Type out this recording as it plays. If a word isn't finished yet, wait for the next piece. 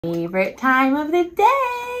Favorite time of the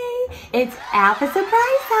day. It's Alpha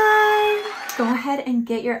Surprise time. Go ahead and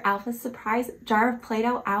get your Alpha Surprise jar of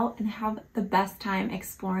Play-Doh out and have the best time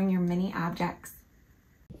exploring your mini objects.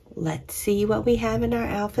 Let's see what we have in our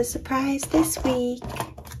Alpha Surprise this week.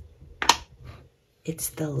 It's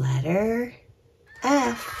the letter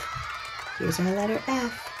F. Here's our letter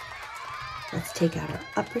F. Let's take out our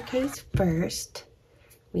uppercase first.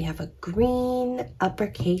 We have a green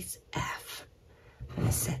uppercase F. I'm going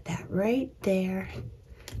to set that right there.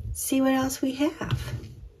 See what else we have.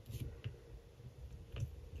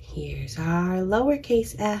 Here's our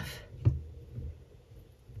lowercase f.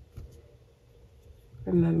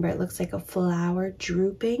 Remember, it looks like a flower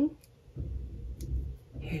drooping.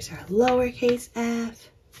 Here's our lowercase f.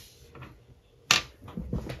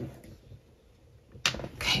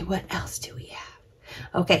 Okay, what else do we have?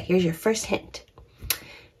 Okay, here's your first hint.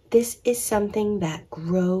 This is something that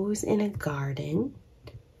grows in a garden.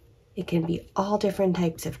 It can be all different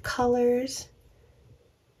types of colors,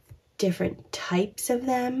 different types of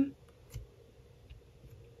them.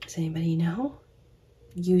 Does anybody know?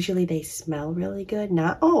 Usually they smell really good.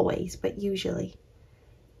 Not always, but usually.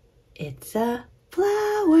 It's a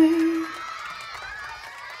flower.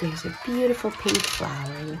 There's a beautiful pink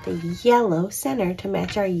flower with a yellow center to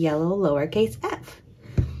match our yellow lowercase f.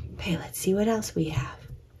 Okay, let's see what else we have.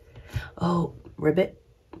 Oh, ribbit.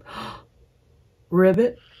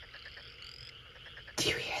 Ribbit. Do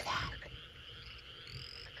you hear that?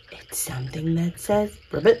 It's something that says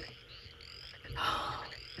ribbit.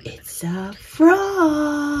 It's a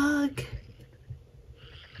frog.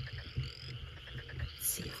 Let's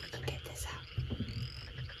see if we can get this out.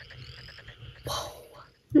 Whoa,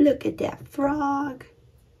 look at that frog.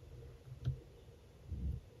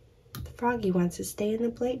 The froggy wants to stay in the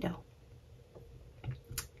Play-Doh.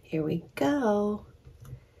 Here we go.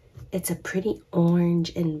 It's a pretty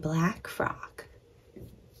orange and black frog.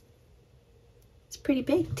 It's pretty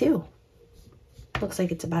big too. Looks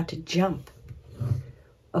like it's about to jump.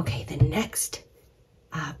 Okay, the next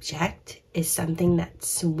object is something that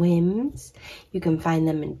swims. You can find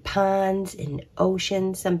them in ponds, in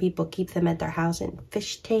oceans. Some people keep them at their house in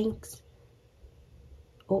fish tanks.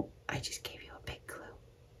 Oh, I just gave you a big clue.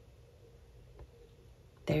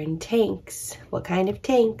 They're in tanks. What kind of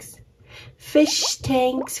tanks? Fish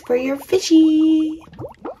tanks for your fishy.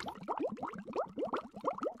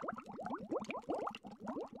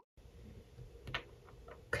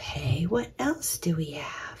 Okay, what else do we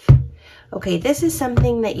have? Okay, this is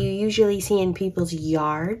something that you usually see in people's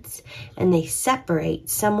yards, and they separate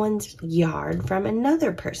someone's yard from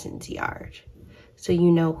another person's yard. So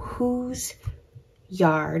you know whose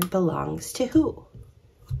yard belongs to who.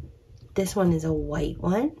 This one is a white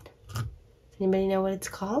one. Does anybody know what it's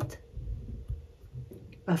called?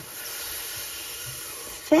 A fence.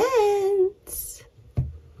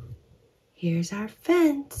 Here's our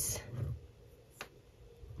fence.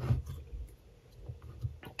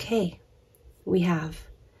 Okay, we have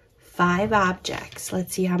 5 objects.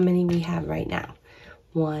 Let's see how many we have right now.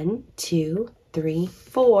 1, 2, 3,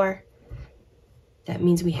 4. That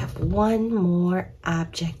means we have one more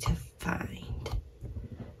object to find.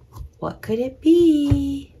 What could it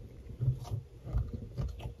be?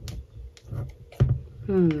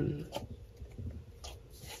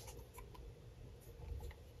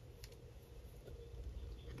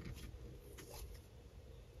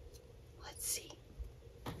 Let's see.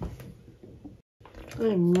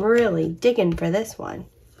 I'm really digging for this one.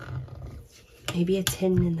 Maybe it's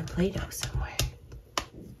hidden in the Play-Doh somewhere.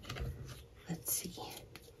 Let's see.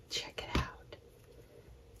 Check it out.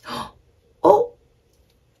 Oh!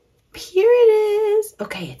 Here it is.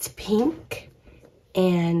 Okay, it's pink.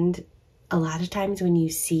 And a lot of times when you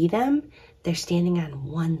see them, they're standing on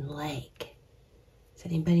one leg. Does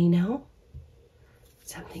anybody know?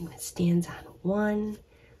 Something that stands on one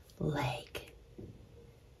leg.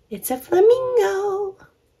 It's a flamingo.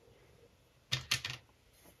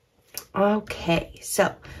 Okay,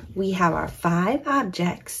 so we have our 5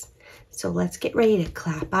 objects. So let's get ready to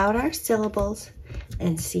clap out our syllables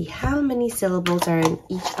and see how many syllables are in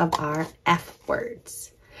each of our F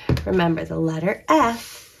words. Remember, the letter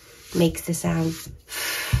F makes the sound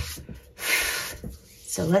F.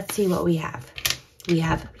 So let's see what we have. We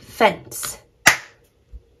have fence.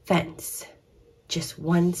 Fence. Just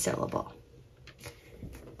one syllable.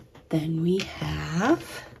 Then we have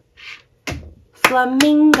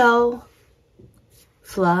flamingo.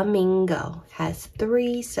 Flamingo has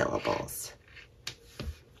 3 syllables.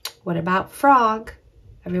 What about frog?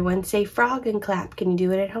 Everyone say frog and clap. Can you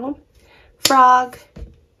do it at home? Frog.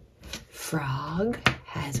 Frog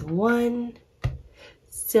has 1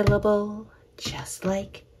 syllable, just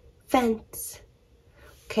like fence.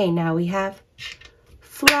 Okay, now we have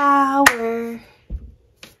flower.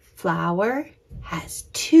 Flower has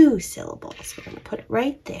 2 syllables. We're going to put it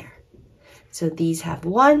right there. So these have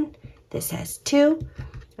 1, this has 2,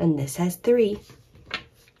 and this has 3.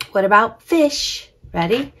 What about fish?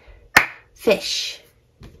 Ready? Fish.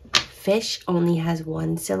 Fish only has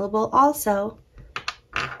 1 syllable also.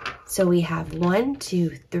 So we have 1, 2,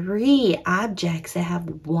 3 objects that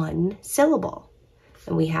have 1 syllable.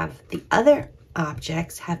 And we have the other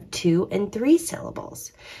objects have 2 and 3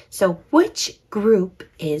 syllables. So which group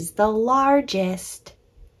is the largest?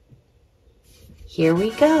 Here we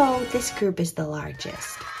go. This group is the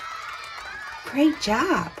largest. Great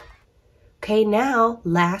job. Okay, now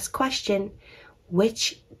last question.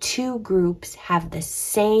 Which 2 groups have the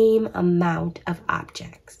same amount of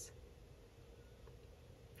objects?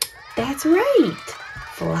 That's right.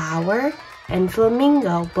 Flower and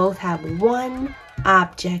flamingo both have 1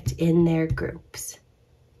 object in their groups.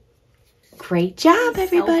 Great job,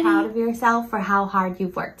 everybody. So proud of yourself for how hard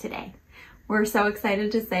you've worked today. We're so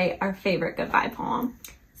excited to say our favorite goodbye poem.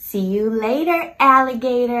 See you later,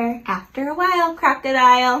 alligator. After a while,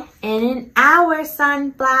 crocodile. In an hour,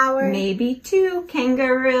 sunflower. Maybe 2,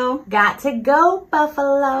 kangaroo. Got to go,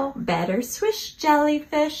 buffalo. Better swish,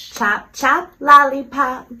 jellyfish. Chop, chop,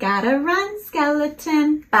 lollipop. Gotta run,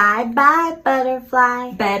 skeleton. Bye, bye,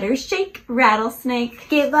 butterfly. Better shake, rattlesnake.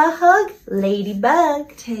 Give a hug,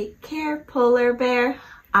 ladybug. Take care, polar bear.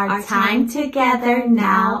 Our time together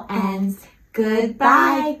now ends.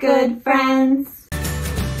 Goodbye, good friends.